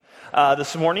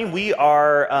This morning we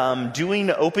are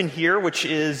doing Open Here, which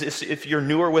is, if you're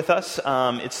newer with us,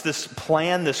 it's this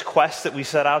plan, this quest that we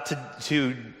set out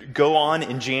to go on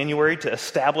in January to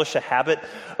establish a habit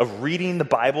of reading the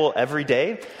Bible every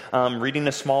day, reading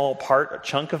a small part, a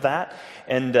chunk of that.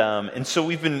 And so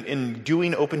we've been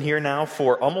doing Open Here now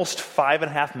for almost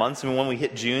 5.5 months. I mean, when we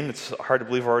hit June, it's hard to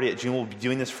believe we're already at June. We'll be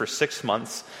doing this for 6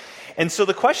 months. And so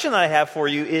the question that I have for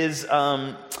you is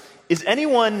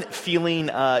anyone feeling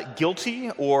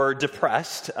guilty or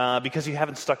depressed because you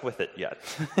haven't stuck with it yet?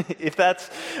 If that's,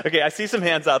 okay, I see some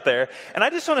hands out there. And I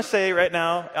just want to say right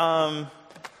now,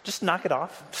 just knock it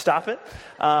off, stop it.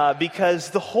 Because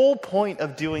the whole point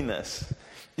of doing this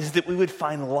is that we would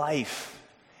find life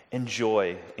and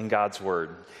joy in God's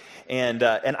Word. And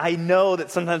I know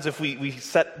that sometimes if we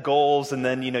set goals and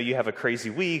then, you have a crazy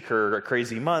week or a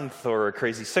crazy month or a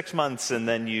crazy 6 months and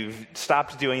then you've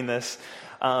stopped doing this,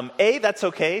 that's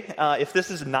okay. If this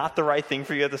is not the right thing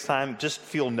for you at this time, just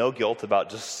feel no guilt about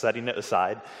just setting it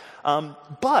aside.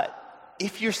 But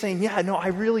if you're saying, I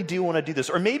really do want to do this,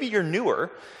 or maybe you're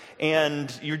newer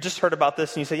and you just heard about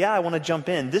this and you say, I want to jump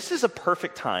in. This is a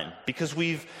perfect time because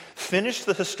we've finished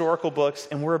the historical books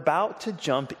and we're about to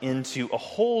jump into a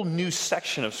whole new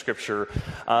section of Scripture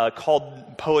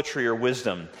called poetry or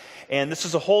wisdom. And this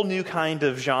is a whole new kind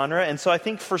of genre. And so I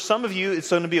think for some of you, it's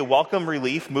going to be a welcome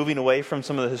relief, moving away from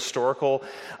some of the historical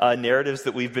narratives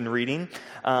that we've been reading.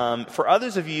 For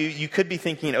others of you, you could be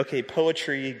thinking, okay,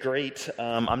 poetry, great.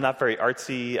 I'm not very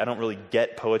artsy. I don't really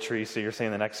get poetry. So you're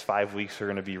saying the next 5 weeks we're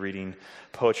going to be reading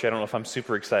poetry. I don't know if I'm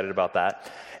super excited about that.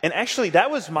 And actually,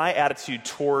 that was my attitude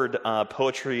toward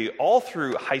poetry all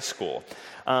through high school.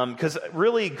 Because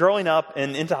really, growing up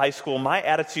and into high school, my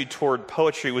attitude toward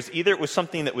poetry was either it was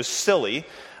something that was silly,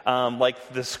 like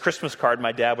this Christmas card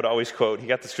my dad would always quote. He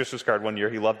got this Christmas card one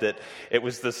year. He loved it. It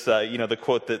was this, the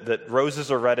quote that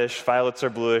roses are reddish, violets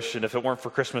are bluish, and if it weren't for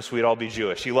Christmas, we'd all be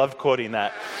Jewish. He loved quoting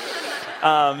that.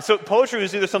 So poetry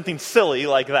was either something silly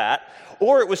like that,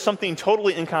 or it was something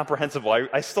totally incomprehensible.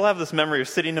 I still have this memory of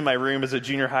sitting in my room as a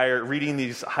junior higher, reading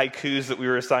these haikus that we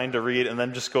were assigned to read, and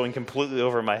then just going completely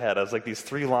over my head. I was like, these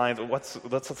 3 lines, what's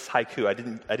haiku?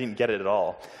 I didn't get it at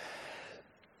all.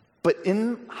 But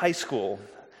in high school,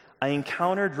 I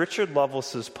encountered Richard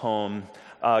Lovelace's poem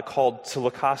called To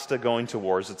Lucasta Going to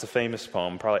Wars. It's a famous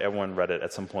poem. Probably everyone read it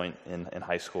at some point in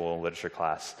high school literature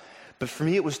class. But for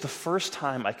me, it was the first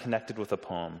time I connected with a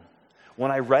poem. When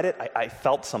I read it, I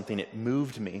felt something. It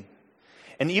moved me.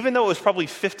 And even though it was probably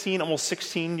 15, almost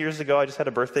 16 years ago, I just had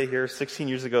a birthday here, 16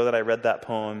 years ago that I read that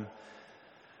poem,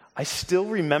 I still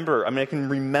remember, I can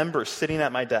remember sitting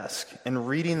at my desk and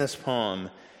reading this poem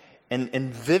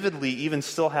and vividly even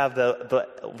still have the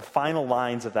final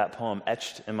lines of that poem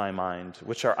etched in my mind,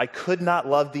 which are, I could not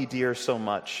love thee, dear, so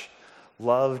much,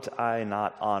 loved I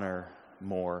not honor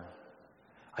more.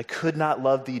 I could not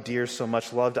love thee, dear, so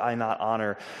much, loved I not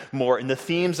honor more. And the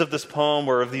themes of this poem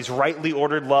were of these rightly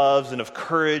ordered loves and of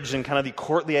courage and kind of the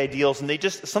courtly ideals. And they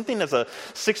just, something as a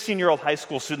 16-year-old high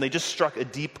school student, they just struck a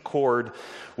deep chord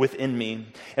within me.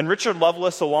 And Richard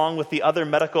Lovelace, along with the other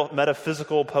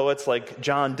metaphysical poets like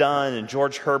John Donne and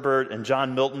George Herbert and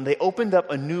John Milton, they opened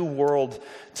up a new world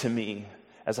to me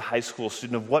as a high school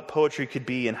student of what poetry could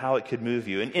be and how it could move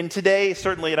you. And today,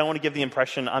 certainly, I don't want to give the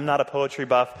impression I'm not a poetry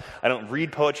buff. I don't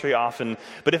read poetry often.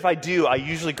 But if I do, I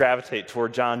usually gravitate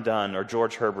toward John Donne or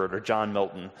George Herbert or John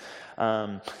Milton.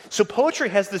 So poetry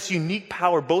has this unique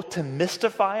power both to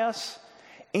mystify us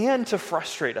and to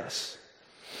frustrate us.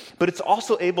 But it's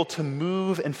also able to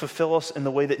move and fulfill us in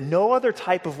the way that no other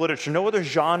type of literature, no other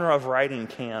genre of writing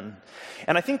can.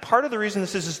 And I think part of the reason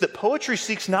this is that poetry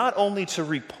seeks not only to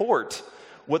report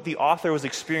what the author was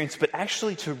experiencing, but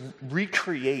actually to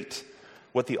recreate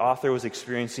what the author was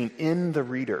experiencing in the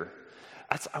reader.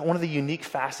 That's one of the unique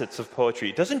facets of poetry.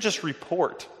 It doesn't just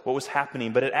report what was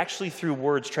happening, but it actually, through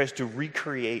words, tries to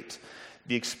recreate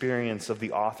the experience of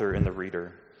the author in the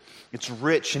reader. It's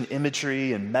rich in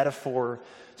imagery and metaphor,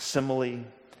 simile.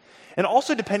 And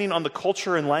also, depending on the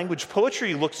culture and language,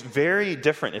 poetry looks very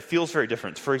different. It feels very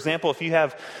different. For example, if you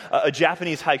have a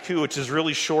Japanese haiku, which is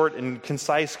really short and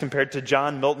concise compared to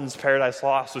John Milton's Paradise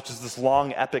Lost, which is this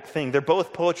long, epic thing, they're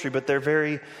both poetry, but they're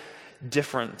very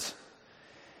different.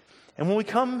 And when we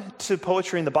come to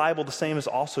poetry in the Bible, the same is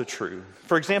also true.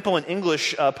 For example, in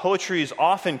English, poetry is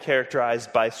often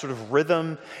characterized by sort of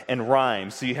rhythm and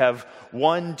rhyme. So you have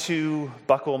 1, 2,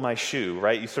 buckle my shoe,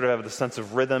 right? You sort of have the sense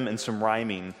of rhythm and some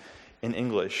rhyming in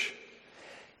English.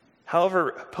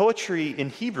 However, poetry in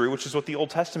Hebrew, which is what the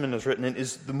Old Testament is written in,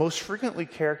 is the most frequently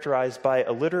characterized by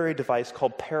a literary device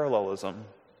called parallelism.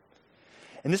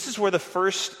 And this is where the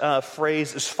first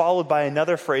phrase is followed by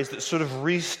another phrase that sort of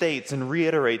restates and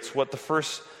reiterates what the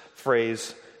first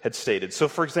phrase had stated. So,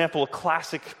 for example, a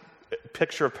classic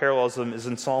picture of parallelism is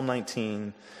in Psalm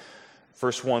 19,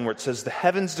 verse 1, where it says, "The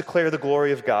heavens declare the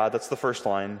glory of God," that's the first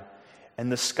line,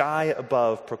 "and the sky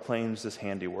above proclaims his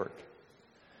handiwork."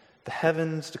 The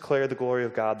heavens declare the glory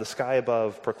of God, the sky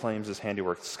above proclaims his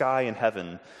handiwork. Sky and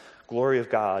heaven, glory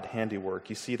of God, handiwork.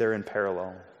 You see there in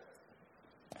parallel.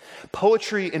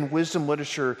 Poetry and wisdom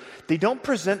literature, they don't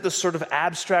present this sort of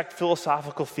abstract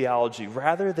philosophical theology.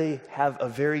 Rather, they have a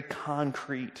very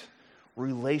concrete,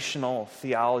 relational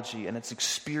theology and its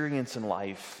experience in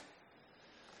life.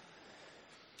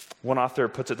 One author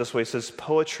puts it this way, he says,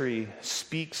 "Poetry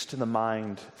speaks to the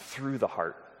mind through the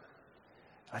heart."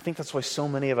 I think that's why so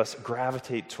many of us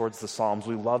gravitate towards the Psalms.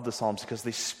 We love the Psalms because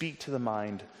they speak to the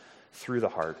mind through the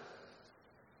heart.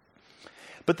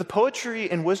 But the poetry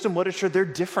and wisdom literature, they're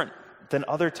different than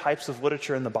other types of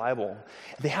literature in the Bible.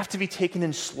 They have to be taken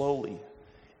in slowly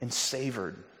and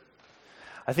savored.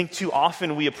 I think too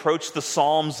often we approach the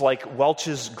Psalms like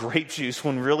Welch's grape juice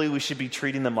when really we should be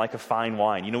treating them like a fine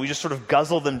wine. We just sort of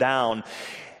guzzle them down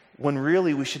when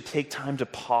really we should take time to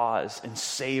pause and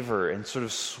savor and sort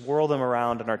of swirl them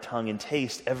around in our tongue and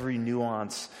taste every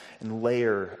nuance and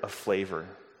layer of flavor.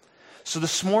 So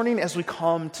this morning as we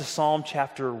come to Psalm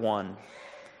chapter 1,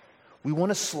 we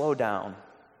want to slow down.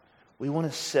 We want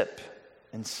to sip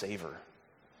and savor.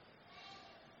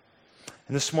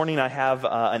 And this morning I have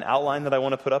an outline that I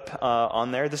want to put up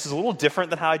on there. This is a little different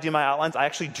than how I do my outlines. I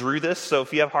actually drew this, so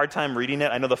if you have a hard time reading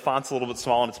it, I know the font's a little bit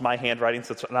small and it's my handwriting,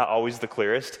 so it's not always the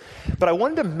clearest. But I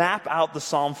wanted to map out the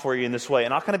psalm for you in this way,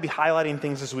 and I'll kind of be highlighting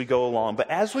things as we go along. But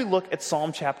as we look at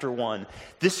Psalm chapter 1,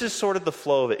 this is sort of the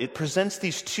flow of it. It presents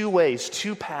these two ways,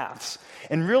 two paths.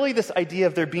 And really this idea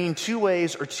of there being two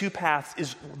ways or two paths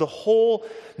is the whole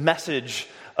message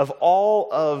of all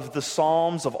of the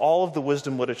Psalms, of all of the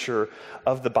wisdom literature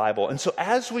of the Bible. And so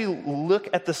as we look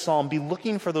at the Psalm, be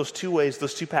looking for those two ways,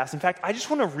 those two paths. In fact, I just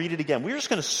want to read it again. We're just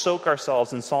going to soak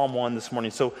ourselves in Psalm 1 this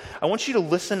morning. So I want you to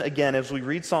listen again as we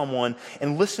read Psalm 1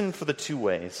 and listen for the two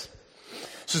ways.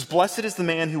 It says, "Blessed is the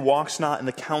man who walks not in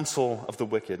the counsel of the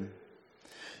wicked,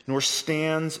 nor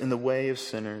stands in the way of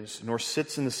sinners, nor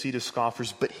sits in the seat of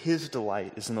scoffers, but his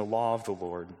delight is in the law of the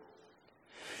Lord.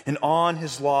 And on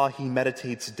his law he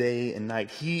meditates day and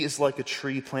night. He is like a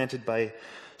tree planted by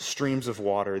streams of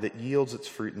water that yields its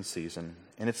fruit in season,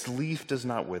 and its leaf does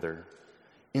not wither.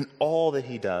 In all that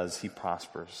he does, he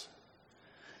prospers.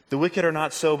 The wicked are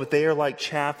not so, but they are like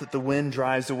chaff that the wind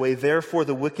drives away. Therefore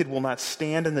the wicked will not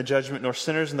stand in the judgment, nor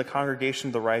sinners in the congregation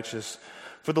of the righteous.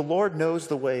 For the Lord knows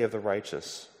the way of the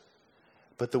righteous,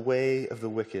 but the way of the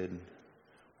wicked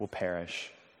will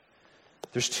perish."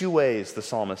 There's two ways, the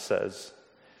psalmist says.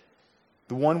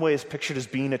 The one way is pictured as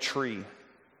being a tree.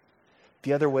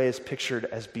 The other way is pictured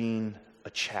as being a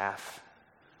chaff,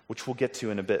 which we'll get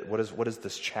to in a bit. What is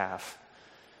this chaff?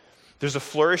 There's a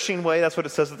flourishing way, that's what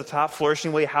it says at the top,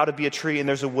 flourishing way, how to be a tree, and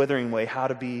there's a withering way, how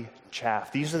to be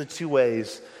chaff. These are the two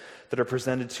ways that are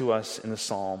presented to us in the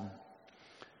psalm.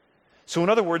 So in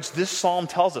other words, this psalm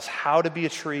tells us how to be a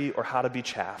tree or how to be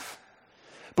chaff.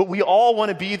 But we all want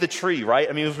to be the tree, right?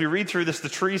 I mean, as we read through this, the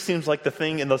tree seems like the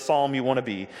thing in the psalm you want to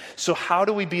be. So how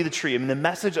do we be the tree? I mean, the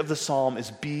message of the psalm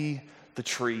is be the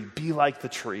tree. Be like the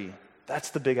tree. That's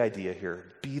the big idea here.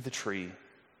 Be the tree.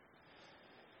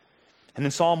 And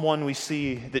in Psalm 1, we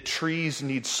see that trees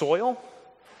need soil,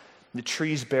 that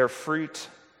trees bear fruit,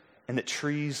 and that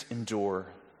trees endure.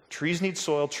 Trees need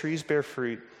soil, trees bear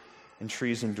fruit, and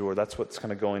trees endure. That's what's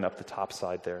kind of going up the top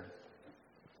side there.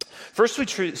 First, we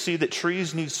see that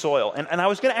trees need soil. And I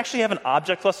was going to actually have an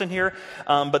object lesson here,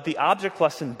 but the object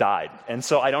lesson died, and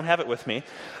so I don't have it with me.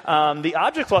 The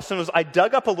object lesson was I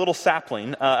dug up a little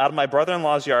sapling out of my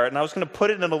brother-in-law's yard, and I was going to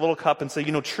put it in a little cup and say,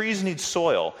 trees need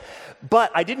soil.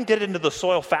 But I didn't get it into the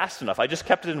soil fast enough. I just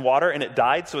kept it in water, and it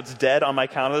died, so it's dead on my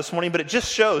counter this morning. But it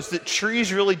just shows that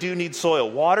trees really do need soil.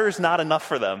 Water is not enough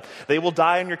for them. They will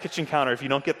die on your kitchen counter if you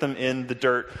don't get them in the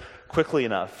dirt quickly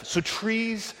enough. So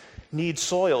trees need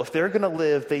soil. If they're going to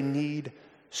live, they need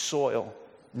soil.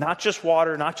 Not just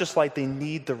water, not just light, they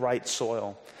need the right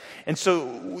soil. And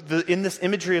so in this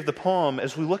imagery of the poem,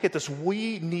 as we look at this,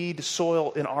 we need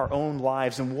soil in our own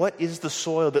lives. And what is the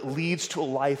soil that leads to a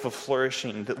life of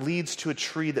flourishing, that leads to a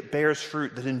tree that bears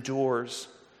fruit, that endures?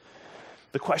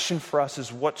 The question for us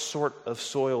is, what sort of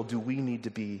soil do we need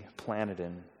to be planted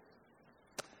in?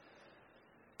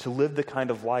 To live the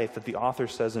kind of life that the author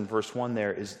says in verse 1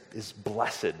 there is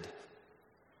blessed.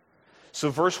 So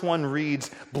verse 1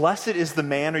 reads, "Blessed is the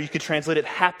man," or you could translate it,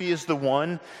 "happy is the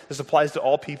one." This applies to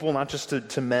all people, not just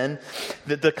to men.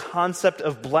 That the concept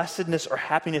of blessedness or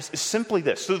happiness is simply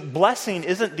this. So blessing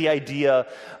isn't the idea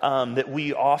that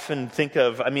we often think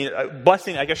of. I mean,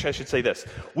 blessing, I guess I should say this.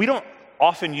 We don't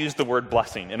often use the word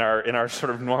blessing in our sort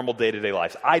of normal day-to-day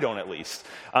lives. I don't, at least.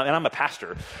 And I'm a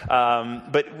pastor.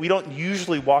 But we don't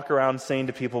usually walk around saying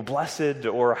to people, blessed,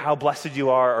 or how blessed you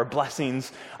are, or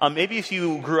blessings. Maybe if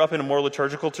you grew up in a more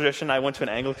liturgical tradition, I went to an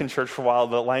Anglican church for a while,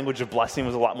 the language of blessing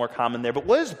was a lot more common there. But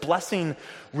what does blessing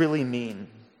really mean?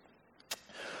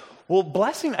 Well,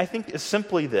 blessing, I think, is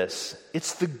simply this.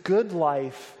 It's the good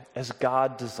life as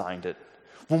God designed it.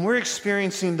 When we're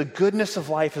experiencing the goodness of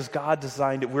life as God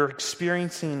designed it, we're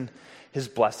experiencing His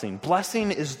blessing. Blessing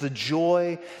is the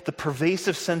joy, the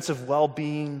pervasive sense of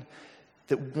well-being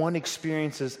that one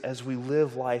experiences as we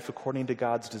live life according to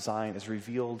God's design as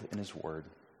revealed in His Word.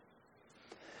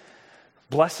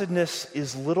 Blessedness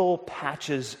is little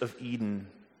patches of Eden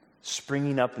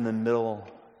springing up in the middle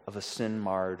of a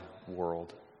sin-marred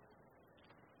world.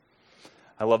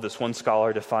 I love this. One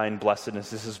scholar defined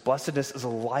blessedness. This is, blessedness is a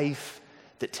life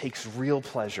that takes real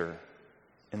pleasure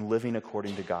in living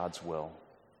according to God's will.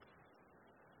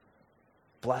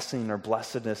 Blessing or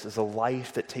blessedness is a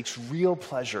life that takes real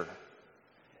pleasure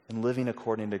in living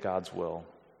according to God's will.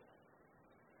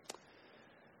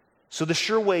 So the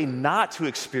sure way not to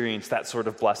experience that sort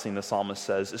of blessing, the psalmist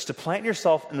says, is to plant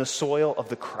yourself in the soil of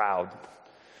the crowd.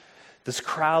 This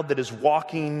crowd that is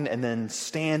walking and then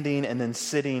standing and then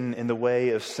sitting in the way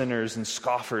of sinners and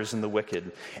scoffers and the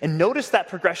wicked. And notice that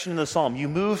progression in the psalm. You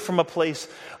move from a place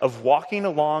of walking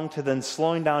along to then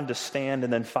slowing down to stand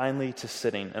and then finally to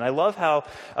sitting. And I love how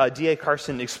D.A.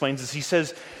 Carson explains this. He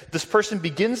says, this person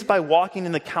begins by walking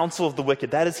in the counsel of the wicked.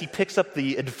 That is, he picks up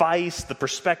the advice, the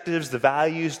perspectives, the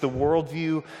values, the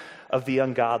worldview of the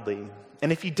ungodly.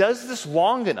 And if he does this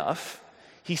long enough,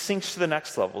 he sinks to the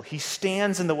next level. He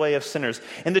stands in the way of sinners.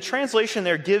 And the translation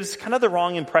there gives kind of the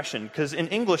wrong impression, because in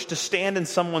English, to stand in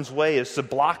someone's way is to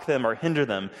block them or hinder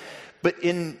them. But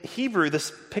in Hebrew,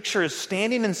 this picture is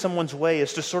standing in someone's way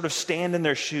is to sort of stand in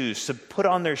their shoes, to put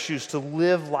on their shoes, to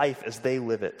live life as they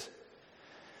live it.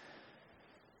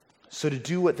 So to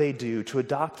do what they do, to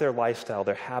adopt their lifestyle,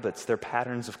 their habits, their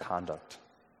patterns of conduct.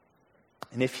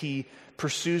 And if he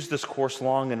pursues this course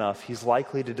long enough, he's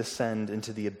likely to descend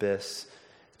into the abyss,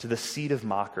 to the seat of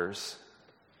mockers.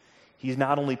 He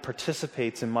not only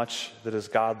participates in much that is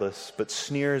godless, but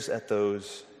sneers at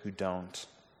those who don't.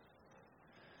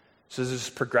 So there's this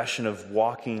progression of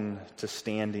walking to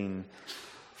standing,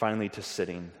 finally to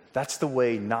sitting. That's the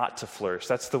way not to flourish.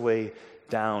 That's the way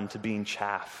down to being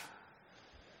chaff.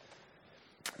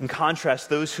 In contrast,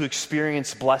 those who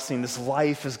experience blessing, this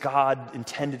life as God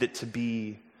intended it to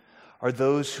be, are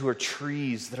those who are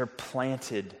trees that are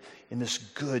planted in this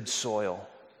good soil.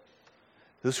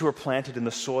 Those who are planted in the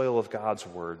soil of God's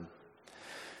word.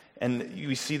 And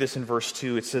we see this in verse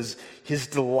 2. It says, his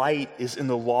delight is in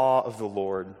the law of the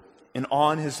Lord, and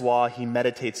on his law he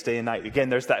meditates day and night. Again,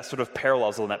 there's that sort of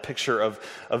parallelism, that picture of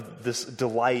this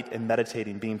delight and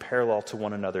meditating being parallel to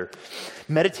one another.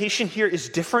 Meditation here is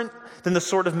different than the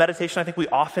sort of meditation I think we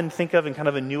often think of in kind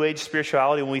of a New Age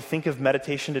spirituality. When we think of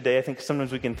meditation today, I think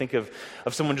sometimes we can think of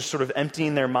someone just sort of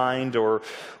emptying their mind or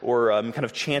kind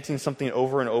of chanting something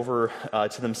over and over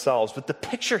to themselves. But the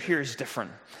picture here is different.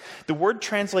 The word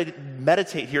translated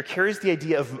meditate here carries the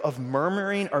idea of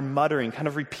murmuring or muttering, kind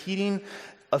of repeating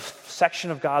a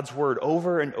section of God's word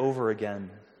over and over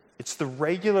again. It's the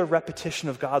regular repetition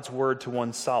of God's word to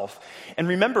oneself. And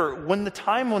remember, when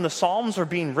the Psalms were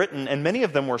being written, and many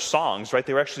of them were songs, right?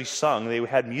 They were actually sung. They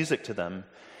had music to them.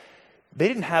 They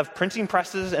didn't have printing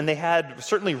presses, and they had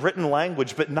certainly written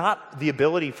language, but not the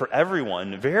ability for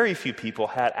everyone. Very few people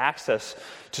had access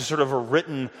to sort of a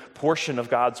written portion of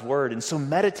God's word. And so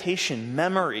meditation,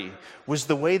 memory, was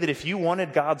the way that if you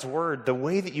wanted God's word, the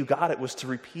way that you got it was to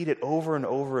repeat it over and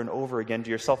over and over again to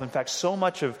yourself. In fact, so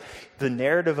much of the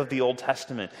narrative of the Old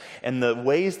Testament and the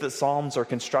ways that Psalms are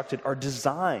constructed are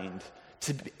designed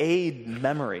to aid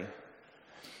memory.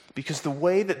 Because the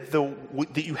way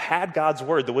that you had God's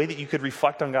word, the way that you could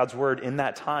reflect on God's word in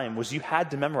that time was you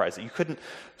had to memorize it. You couldn't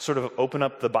sort of open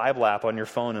up the Bible app on your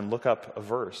phone and look up a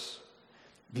verse.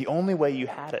 The only way you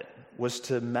had it was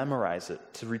to memorize it,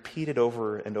 to repeat it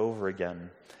over and over again.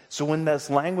 So when this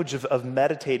language of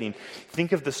meditating,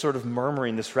 think of this sort of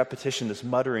murmuring, this repetition, this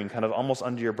muttering, kind of almost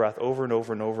under your breath over and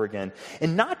over and over again.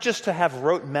 And not just to have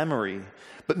rote memory,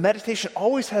 but meditation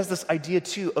always has this idea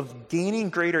too of gaining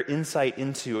greater insight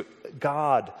into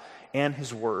God and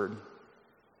His Word.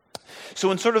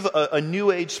 So in sort of a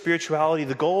new age spirituality,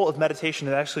 the goal of meditation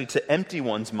is actually to empty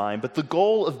one's mind, but the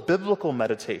goal of biblical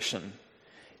meditation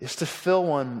is to fill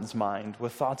one's mind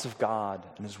with thoughts of God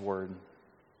and His Word.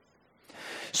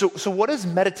 So what is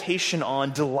meditation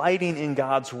on delighting in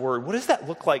God's Word? What does that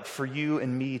look like for you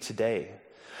and me today?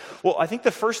 Well, I think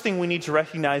the first thing we need to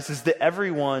recognize is that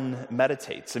everyone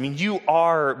meditates. I mean, you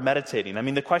are meditating. I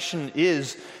mean, the question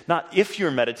is not if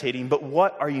you're meditating, but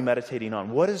what are you meditating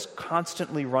on? What is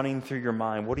constantly running through your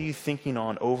mind? What are you thinking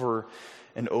on over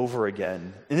and over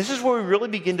again? And this is where we really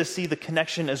begin to see the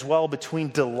connection as well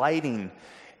between delighting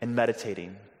and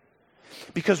meditating.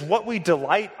 Because what we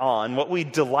delight on, what we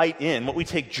delight in, what we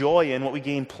take joy in, what we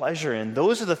gain pleasure in,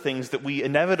 those are the things that we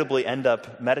inevitably end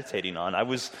up meditating on.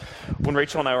 When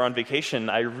Rachel and I were on vacation,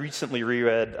 I recently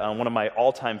reread one of my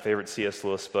all-time favorite C.S.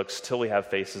 Lewis books, Till We Have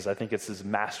Faces. I think it's his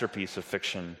masterpiece of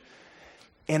fiction.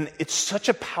 And it's such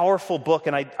a powerful book,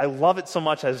 and I love it so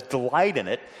much, I delight in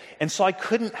it. And so I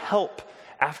couldn't help,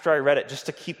 after I read it, just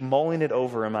to keep mulling it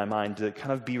over in my mind, to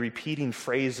kind of be repeating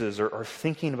phrases or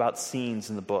thinking about scenes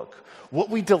in the book. What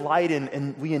we delight in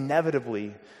and we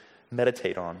inevitably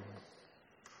meditate on.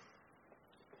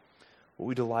 What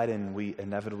we delight in, we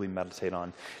inevitably meditate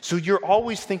on. So you're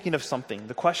always thinking of something.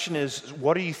 The question is,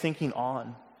 what are you thinking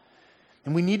on?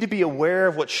 And we need to be aware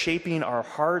of what's shaping our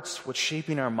hearts, what's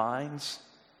shaping our minds.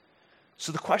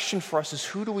 So the question for us is,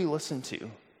 who do we listen to?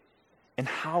 And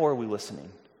how are we listening?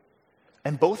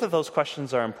 And both of those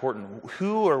questions are important.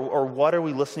 Who or what are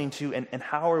we listening to, and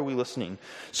how are we listening?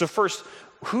 So first,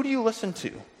 who do you listen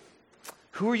to?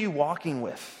 Who are you walking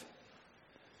with?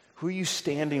 Who are you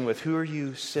standing with? Who are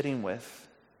you sitting with?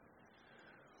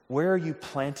 Where are you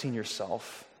planting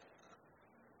yourself?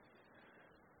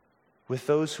 With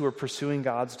those who are pursuing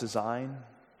God's design,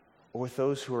 or with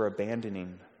those who are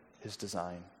abandoning His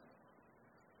design?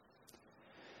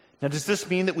 Now, does this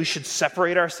mean that we should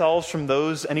separate ourselves from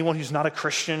anyone who's not a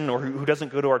Christian or who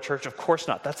doesn't go to our church? Of course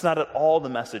not. That's not at all the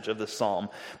message of this psalm.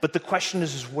 But the question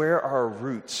is where are our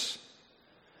roots?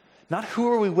 Not who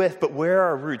are we with, but where are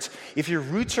our roots? If your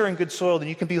roots are in good soil, then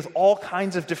you can be with all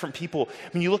kinds of different people.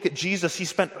 When you look at Jesus, He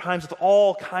spent times with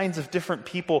all kinds of different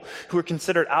people who were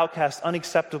considered outcasts,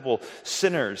 unacceptable,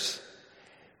 sinners.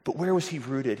 But where was He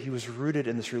rooted? He was rooted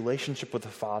in this relationship with the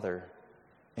Father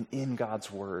and in God's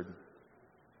Word.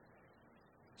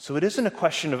 So it isn't a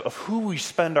question of who we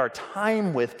spend our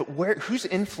time with, but who's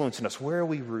influencing us? Where are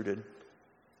we rooted?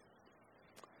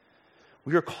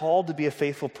 We are called to be a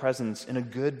faithful presence in a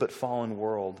good but fallen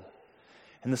world.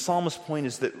 And the psalmist's point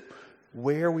is that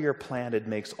where we are planted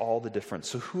makes all the difference.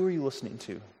 So who are you listening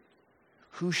to?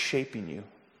 Who's shaping you?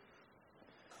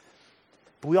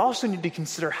 But we also need to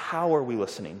consider how are we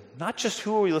listening. Not just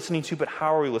who are we listening to, but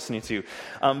how are we listening to.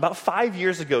 About 5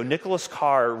 years ago, Nicholas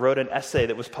Carr wrote an essay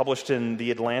that was published in The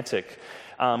Atlantic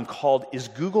called, "Is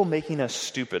Google Making Us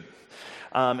Stupid?"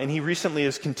 And he recently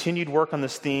has continued work on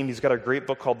this theme. He's got a great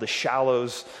book called The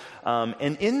Shallows.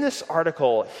 And in this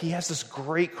article, he has this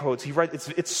great quote. He writes,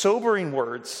 it's sobering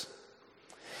words.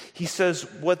 He says,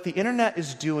 "What the internet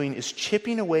is doing is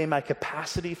chipping away my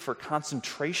capacity for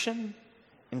concentration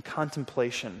and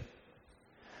contemplation.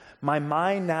 My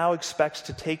mind now expects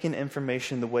to take in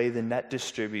information the way the net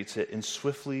distributes it in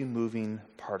swiftly moving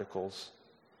particles."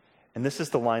 And this is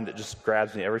the line that just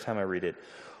grabs me every time I read it.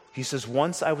 He says,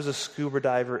 "Once I was a scuba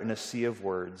diver in a sea of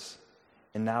words,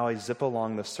 and now I zip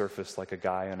along the surface like a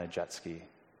guy on a jet ski.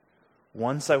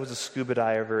 Once I was a scuba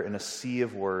diver in a sea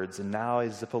of words, and now I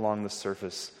zip along the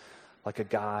surface like a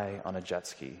guy on a jet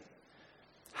ski."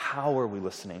 How are we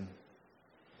listening?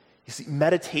 You see,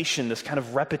 meditation, this kind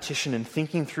of repetition and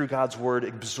thinking through God's Word,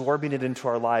 absorbing it into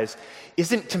our lives,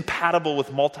 isn't compatible with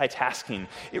multitasking.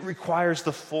 It requires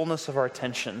the fullness of our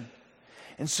attention.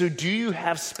 And so do you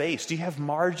have space? Do you have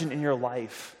margin in your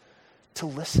life to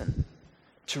listen,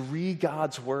 to read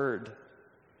God's Word,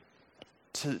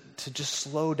 to just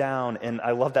slow down? And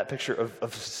I love that picture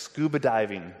of scuba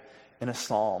diving in a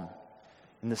psalm,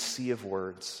 in the sea of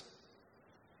words.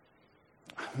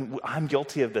 I'm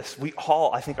guilty of this. We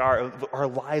all, I think our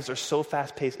lives are so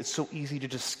fast-paced, it's so easy to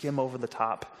just skim over the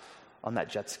top on that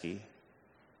jet ski.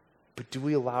 But do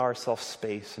we allow ourselves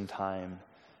space and time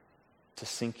to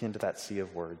sink into that sea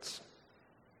of words?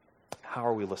 How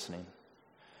are we listening?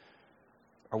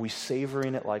 Are we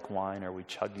savoring it like wine? Or are we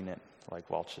chugging it like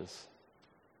Welch's?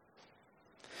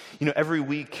 You know, every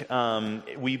week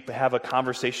we have a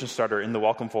conversation starter in the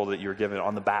welcome folder that you were given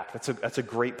on the back. That's a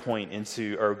great point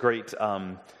into, or a great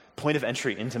point of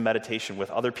entry into meditation with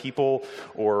other people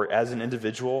or as an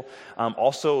individual.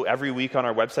 Also, every week on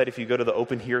our website, if you go to the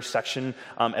Open Here section,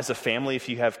 as a family, if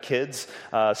you have kids,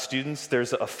 students,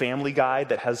 there's a family guide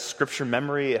that has scripture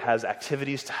memory. It has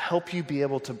activities to help you be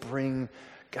able to bring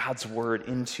God's word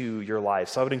into your life.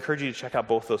 So I would encourage you to check out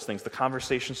both those things, the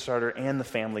conversation starter and the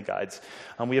family guides.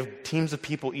 We have teams of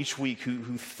people each week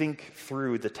who think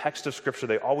through the text of Scripture.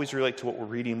 They always relate to what we're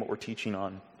reading, what we're teaching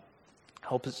on.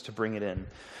 Help us to bring it in.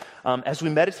 As we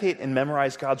meditate and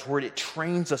memorize God's word, it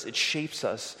trains us, it shapes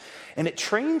us, and it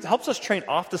helps us train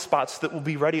off the spot so that we'll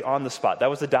be ready on the spot.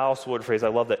 That was the Dallas Willard phrase. I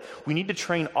love that. We need to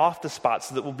train off the spot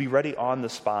so that we'll be ready on the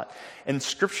spot. And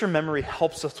scripture memory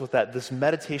helps us with that. This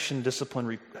meditation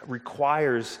discipline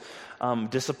requires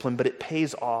discipline, but it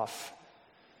pays off.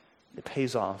 It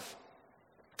pays off.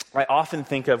 I often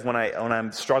think of when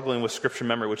I'm struggling with scripture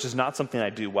memory, which is not something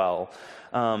I do well,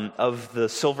 of the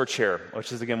silver chair,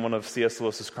 which is, again, one of C.S.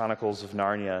 Lewis's Chronicles of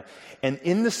Narnia. And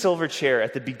in the silver chair,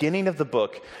 at the beginning of the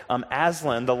book,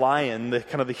 Aslan, the lion, the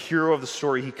kind of the hero of the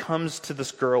story, he comes to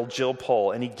this girl, Jill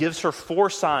Pole, and he gives her 4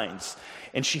 signs.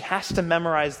 And she has to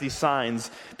memorize these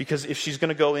signs because if she's going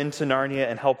to go into Narnia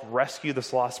and help rescue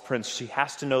this lost prince, she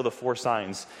has to know the 4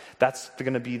 signs. That's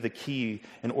going to be the key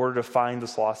in order to find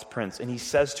this lost prince. And he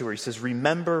says to her, he says,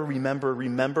 remember, remember,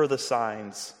 remember the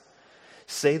signs.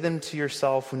 Say them to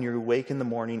yourself when you awake in the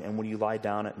morning and when you lie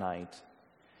down at night.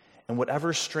 And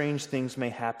whatever strange things may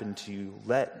happen to you,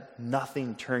 let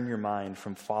nothing turn your mind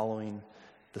from following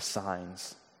the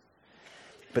signs.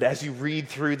 But as you read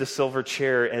through the silver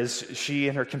chair, as she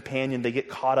and her companion, they get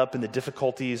caught up in the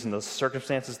difficulties and the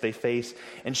circumstances they face,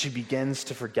 and she begins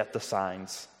to forget the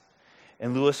signs.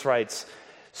 And Lewis writes,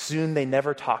 soon they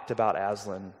never talked about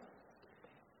Aslan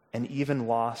and even the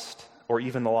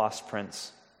lost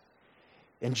prince.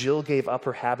 And Jill gave up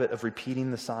her habit of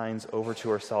repeating the signs over to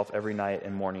herself every night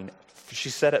and morning. She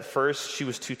said at first she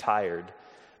was too tired,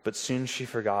 but soon she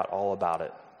forgot all about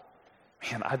it.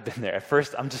 Man, I've been there. At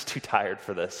first, I'm just too tired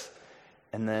for this.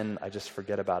 And then I just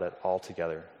forget about it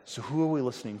altogether. So who are we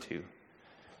listening to?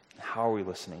 How are we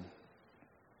listening?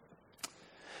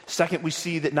 Second, we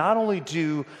see that not only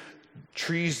do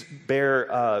trees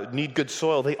need good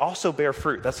soil, they also bear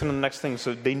fruit. That's the next thing.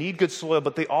 So they need good soil,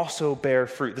 but they also bear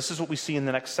fruit. This is what we see in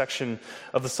the next section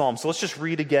of the Psalm. So let's just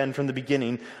read again from the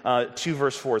beginning, 2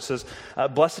 verse 4. It says,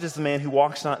 blessed is the man who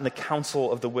walks not in the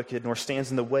counsel of the wicked, nor stands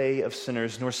in the way of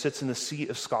sinners, nor sits in the seat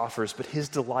of scoffers, but his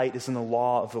delight is in the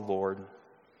law of the Lord.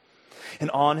 And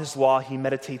on his law he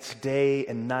meditates day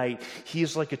and night. He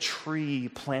is like a tree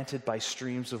planted by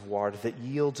streams of water that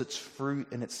yields its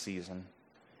fruit in its season.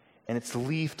 And its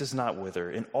leaf does not wither.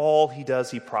 In all he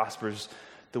does, he prospers.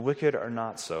 The wicked are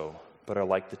not so, but are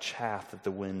like the chaff that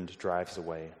the wind drives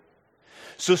away.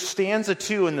 So stanza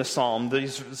 2 in the psalm, the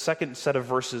second set of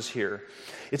verses here,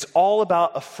 it's all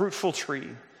about a fruitful tree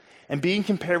and being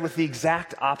compared with the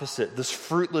exact opposite, this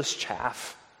fruitless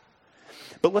chaff.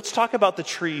 But let's talk about the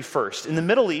tree first. In the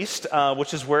Middle East,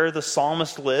 which is where the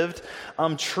psalmist lived,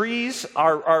 trees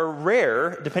are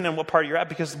rare, depending on what part you're at,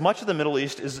 because much of the Middle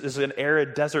East is an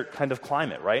arid desert kind of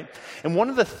climate, right? And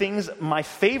one of the things, my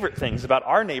favorite things about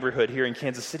our neighborhood here in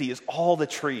Kansas City is all the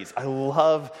trees. I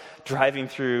love driving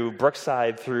through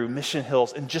Brookside, through Mission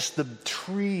Hills, and just the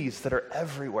trees that are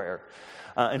everywhere.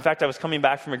 In fact, I was coming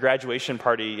back from a graduation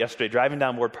party yesterday, driving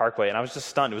down Ward Parkway, and I was just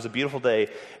stunned. It was a beautiful day,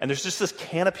 and there's just this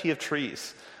canopy of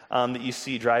trees that you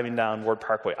see driving down Ward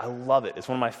Parkway. I love it. It's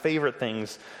one of my favorite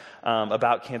things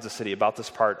about Kansas City, about this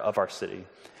part of our city.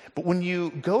 But when you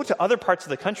go to other parts of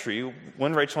the country,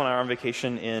 when Rachel and I are on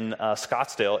vacation in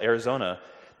Scottsdale, Arizona,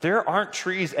 there aren't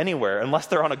trees anywhere unless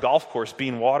they're on a golf course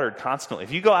being watered constantly.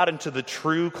 If you go out into the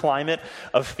true climate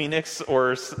of Phoenix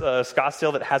or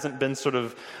Scottsdale that hasn't been sort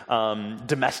of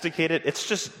domesticated, it's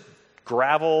just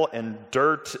gravel and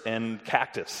dirt and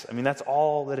cactus. I mean, that's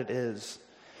all that it is.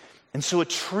 And so a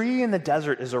tree in the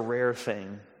desert is a rare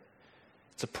thing.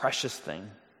 It's a precious thing.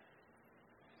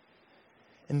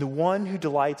 And the one who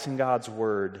delights in God's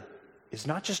word is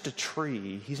not just a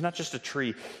tree. He's not just a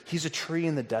tree. He's a tree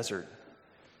in the desert.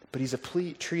 But he's a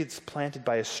tree that's planted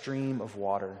by a stream of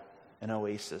water, an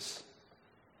oasis.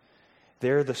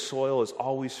 There the soil is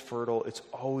always fertile. It's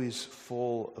always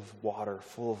full of water,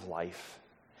 full of life.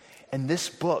 And this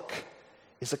book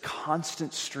is a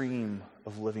constant stream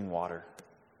of living water.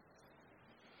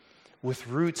 With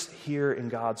roots here in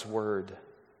God's word,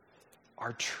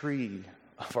 our tree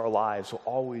of our lives will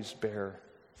always bear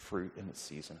fruit in its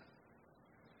season.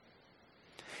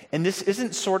 And this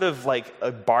isn't sort of like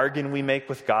a bargain we make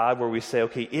with God where we say,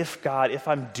 okay, if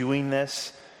I'm doing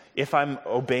this, If I'm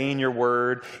obeying your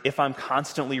word, if I'm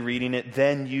constantly reading it,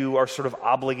 then you are sort of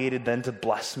obligated then to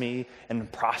bless me and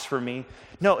prosper me.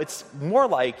 No, it's more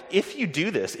like if you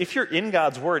do this, if you're in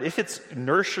God's word, if it's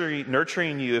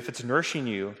nurturing you, if it's nourishing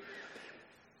you,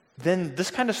 then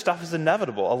this kind of stuff is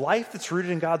inevitable. A life that's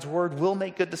rooted in God's word will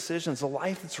make good decisions. A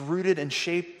life that's rooted and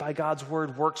shaped by God's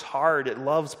word works hard. It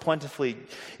loves plentifully.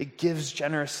 It gives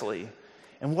generously.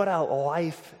 And what a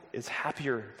life is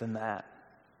happier than that?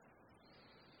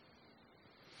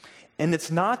 And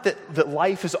it's not that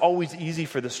life is always easy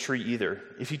for this tree either.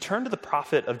 If you turn to the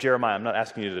prophet of Jeremiah, I'm not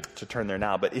asking you to turn there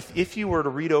now, but if you were to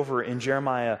read over in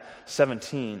Jeremiah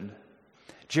 17,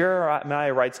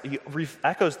 Jeremiah writes, he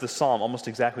echoes the psalm almost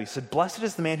exactly. He said, "Blessed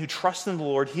is the man who trusts in the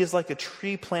Lord. He is like a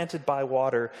tree planted by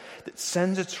water that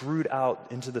sends its root out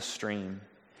into the stream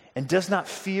and does not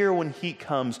fear when heat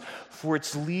comes, for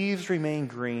its leaves remain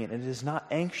green, and it is not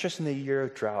anxious in the year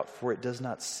of drought, for it does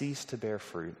not cease to bear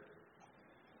fruit."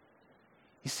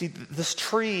 You see, this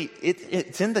tree,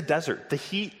 it's in the desert. The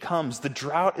heat comes. The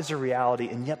drought is a reality.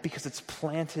 And yet because it's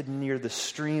planted near the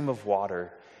stream of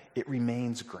water, it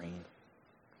remains green.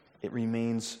 It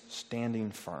remains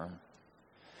standing firm.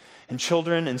 And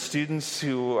children and students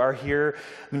who are here,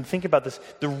 think about this.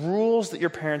 The rules that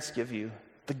your parents give you,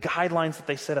 the guidelines that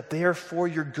they set up, they are for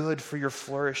your good, for your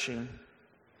flourishing.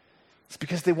 It's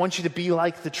because they want you to be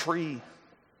like the tree.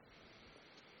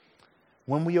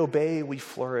 When we obey, we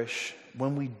flourish.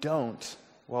 When we don't,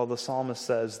 well, the psalmist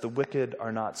says, the wicked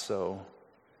are not so,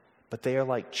 but they are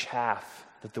like chaff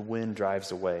that the wind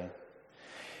drives away.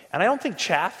 And I don't think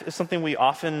chaff is something we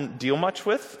often deal much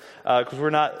with because we're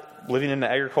not living in an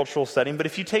agricultural setting. But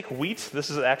if you take wheat, this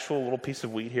is an actual little piece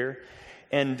of wheat here.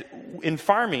 And in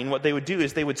farming, what they would do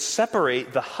is they would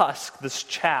separate the husk, this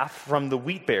chaff, from the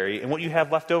wheat berry. And what you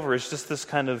have left over is just this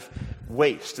kind of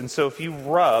waste. And so if you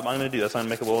rub, I'm going to do this. I'm going to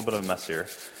make a little bit of a mess here.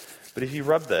 But if you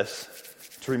rub this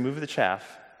to remove the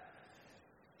chaff,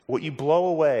 what you blow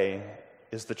away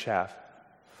is the chaff.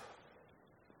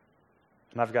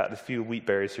 And I've got a few wheat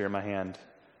berries here in my hand.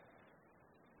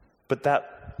 But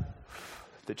that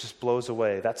just blows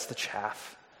away, that's the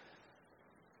chaff.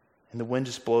 And the wind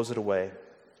just blows it away.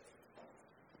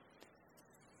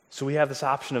 So we have this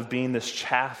option of being this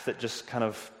chaff that just kind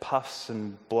of puffs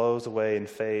and blows away and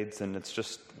fades, and it's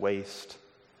just waste,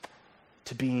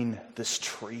 to being this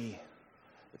tree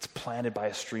that's planted by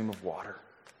a stream of water.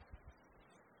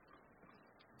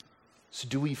 So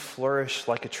do we flourish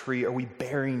like a tree? Are we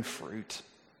bearing fruit?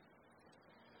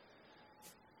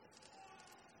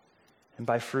 And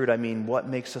by fruit, I mean what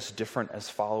makes us different as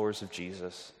followers of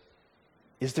Jesus?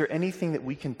 Is there anything that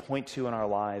we can point to in our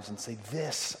lives and say,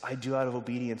 this I do out of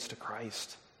obedience to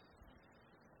Christ?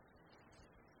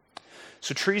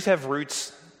 So trees have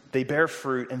roots, they bear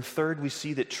fruit, and third, we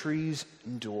see that trees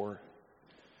endure.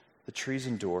 The trees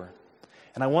endure.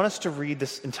 And I want us to read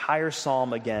this entire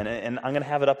psalm again, and I'm going to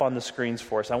have it up on the screens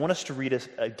for us. I want us to read it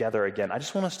together again. I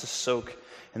just want us to soak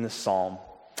in this psalm.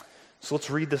 So let's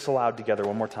read this aloud together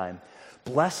one more time.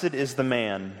 Blessed is the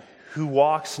man who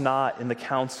walks not in the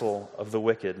counsel of the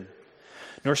wicked,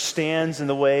 nor stands in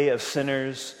the way of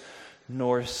sinners,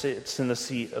 nor sits in the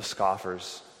seat of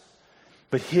scoffers.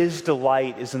 But his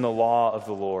delight is in the law of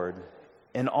the Lord,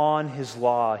 and on his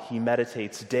law he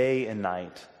meditates day and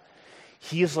night.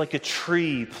 He is like a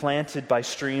tree planted by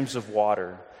streams of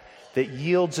water that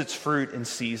yields its fruit in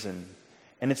season,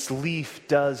 and its leaf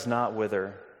does not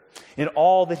wither. In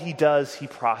all that he does, he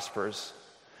prospers.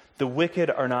 The wicked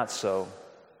are not so,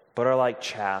 but are like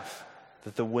chaff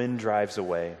that the wind drives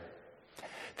away.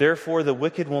 Therefore, the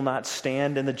wicked will not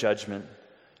stand in the judgment,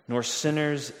 nor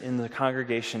sinners in the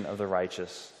congregation of the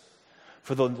righteous.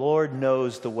 For the Lord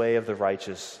knows the way of the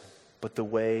righteous, but the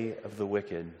way of the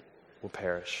wicked will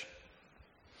perish.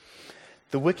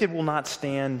 The wicked will not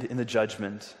stand in the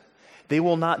judgment. They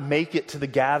will not make it to the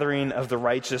gathering of the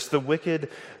righteous. The wicked,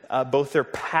 both their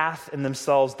path and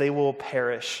themselves, they will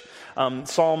perish.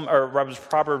 Proverbs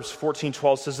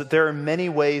 14:12 says that there are many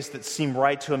ways that seem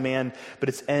right to a man, but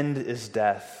its end is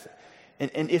death.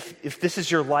 And if this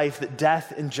is your life, that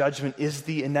death and judgment is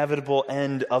the inevitable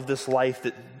end of this life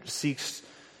that seeks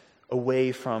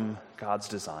away from God's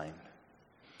design.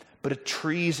 But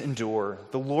trees endure.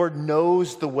 The Lord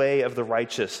knows the way of the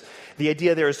righteous. The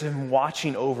idea there is him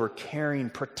watching over, caring,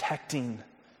 protecting,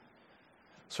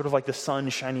 sort of like the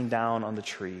sun shining down on the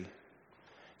tree.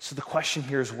 So the question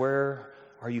here is, where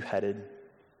are you headed?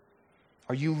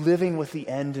 Are you living with the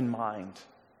end in mind?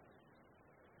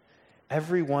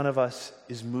 Every one of us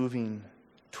is moving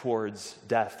towards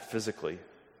death physically.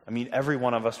 I mean, every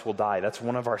one of us will die. That's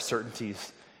one of our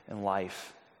certainties in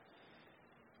life.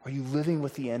 Are you living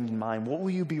with the end in mind? What will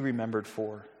you be remembered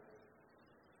for?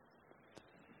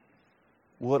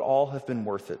 Will it all have been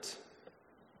worth it?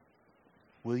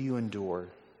 Will you endure?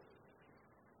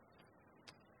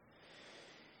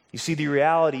 You see, the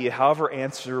reality, however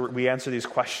we answer these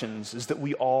questions, is that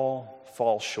we all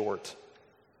fall short.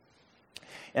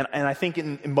 And I think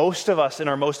in most of us, in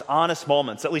our most honest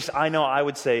moments, at least I know I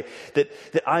would say that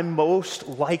I'm most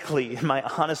likely in my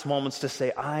honest moments to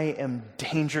say I am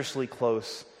dangerously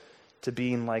close to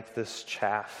being like this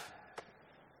chaff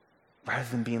rather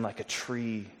than being like a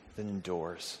tree that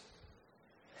endures.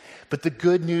 But the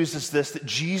good news is this, that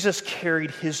Jesus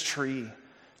carried his tree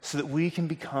so that we can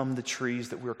become the trees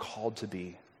that we're called to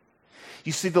be.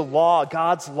 You see, the law,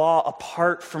 God's law,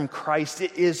 apart from Christ,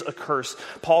 it is a curse.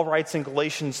 Paul writes in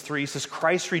Galatians 3, he says,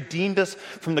 Christ redeemed us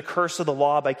from the curse of the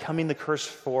law by becoming the curse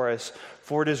for us.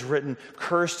 For it is written,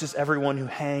 cursed is everyone who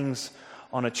hangs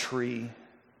on a tree.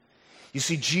 You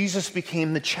see, Jesus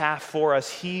became the chaff for us.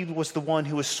 He was the one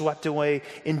who was swept away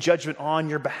in judgment on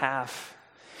your behalf.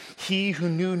 He who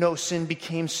knew no sin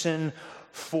became sin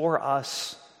for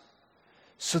us,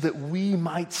 so that we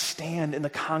might stand in the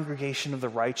congregation of the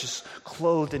righteous,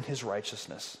 clothed in his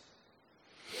righteousness.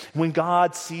 When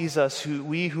God sees us,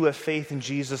 we who have faith in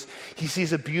Jesus, he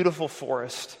sees a beautiful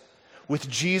forest with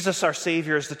Jesus, our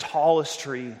Savior, as the tallest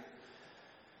tree.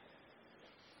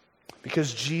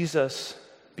 Because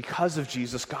of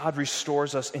Jesus, God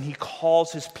restores us and he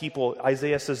calls his people,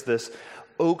 Isaiah says this,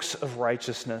 oaks of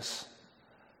righteousness,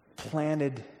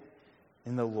 planted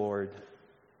in the Lord,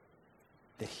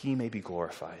 that he may be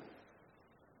glorified.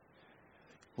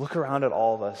 Look around at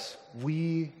all of us.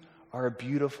 We are a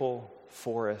beautiful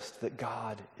forest that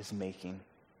God is making.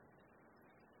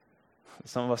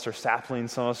 Some of us are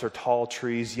saplings, some of us are tall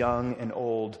trees, young and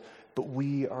old, but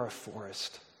we are a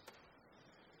forest.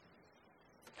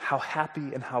 How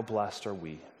happy and how blessed are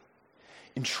we?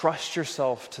 Entrust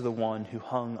yourself to the one who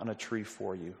hung on a tree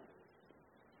for you,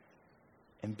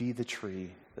 and be the tree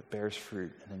that bears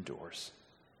fruit and endures.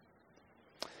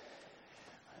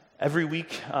 Every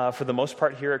week, for the most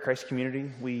part here at Christ Community,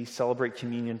 we celebrate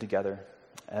communion together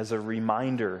as a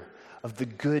reminder of the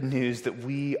good news that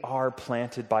we are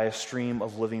planted by a stream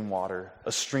of living water,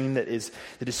 a stream that is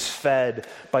fed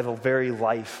by the very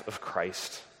life of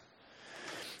Christ.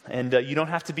 And you don't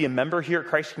have to be a member here at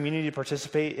Christ Community to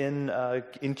participate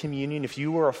in communion. If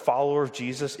you are a follower of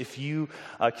Jesus, if you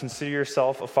consider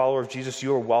yourself a follower of Jesus,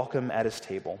 you are welcome at his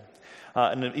table.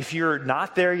 And if you're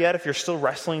not there yet, if you're still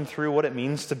wrestling through what it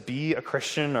means to be a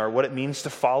Christian or what it means to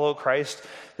follow Christ,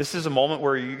 this is a moment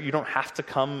where you don't have to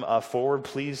come forward.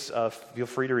 Please feel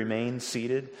free to remain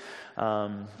seated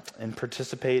and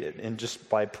participate in just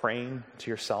by praying to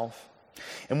yourself.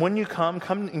 And when you come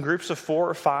in groups of 4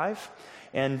 or 5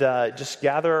 and just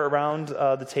gather around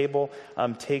the table,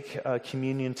 take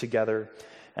communion together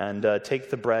and take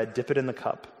the bread, dip it in the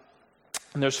cup.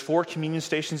 And there's 4 communion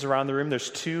stations around the room.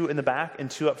 There's 2 in the back and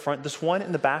 2 up front. This one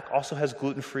in the back also has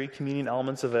gluten-free communion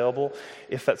elements available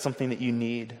if that's something that you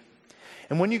need.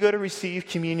 And when you go to receive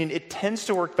communion, it tends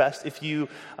to work best if you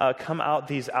come out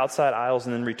these outside aisles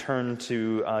and then return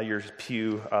to your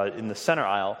pew in the center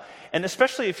aisle. And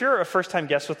especially if you're a first-time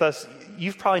guest with us,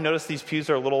 you've probably noticed these pews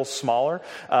are a little smaller.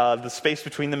 The space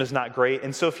between them is not great.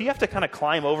 And so if you have to kind of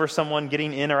climb over someone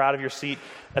getting in or out of your seat,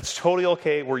 that's totally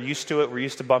okay. We're used to it. We're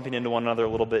used to bumping into one another a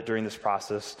little bit during this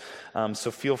process.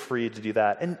 So feel free to do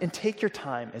that. And take your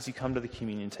time as you come to the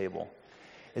communion table.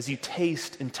 As you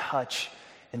taste and touch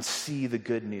and see the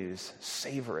good news,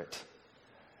 savor it.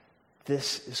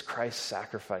 This is Christ's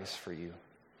sacrifice for you.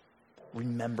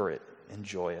 Remember it,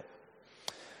 enjoy it.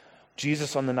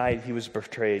 Jesus, on the night he was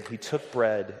betrayed, he took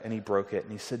bread and he broke it,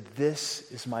 and he said, "This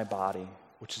is my body,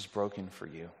 which is broken for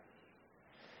you."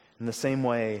 In the same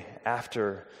way,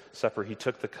 after supper, he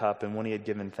took the cup, and when he had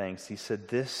given thanks, he said,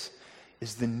 "This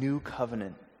is the new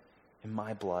covenant in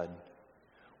my blood,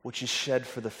 which is shed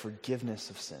for the forgiveness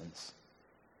of sins."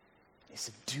 He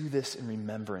said, "Do this in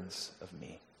remembrance of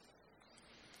me."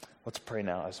 Let's pray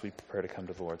now as we prepare to come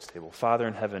to the Lord's table. Father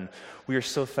in heaven, we are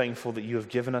so thankful that you have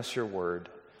given us your word,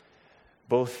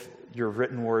 both your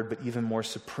written word, but even more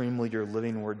supremely your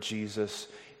living word, Jesus,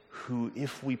 who,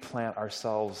 if we plant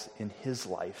ourselves in his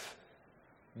life,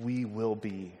 we will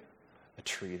be a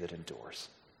tree that endures.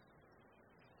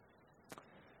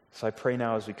 So I pray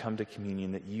now as we come to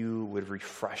communion that you would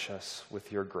refresh us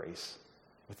with your grace,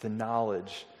 with the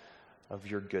knowledge of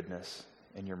your goodness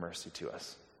and your mercy to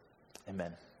us.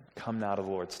 Amen. Come now to the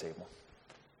Lord's table.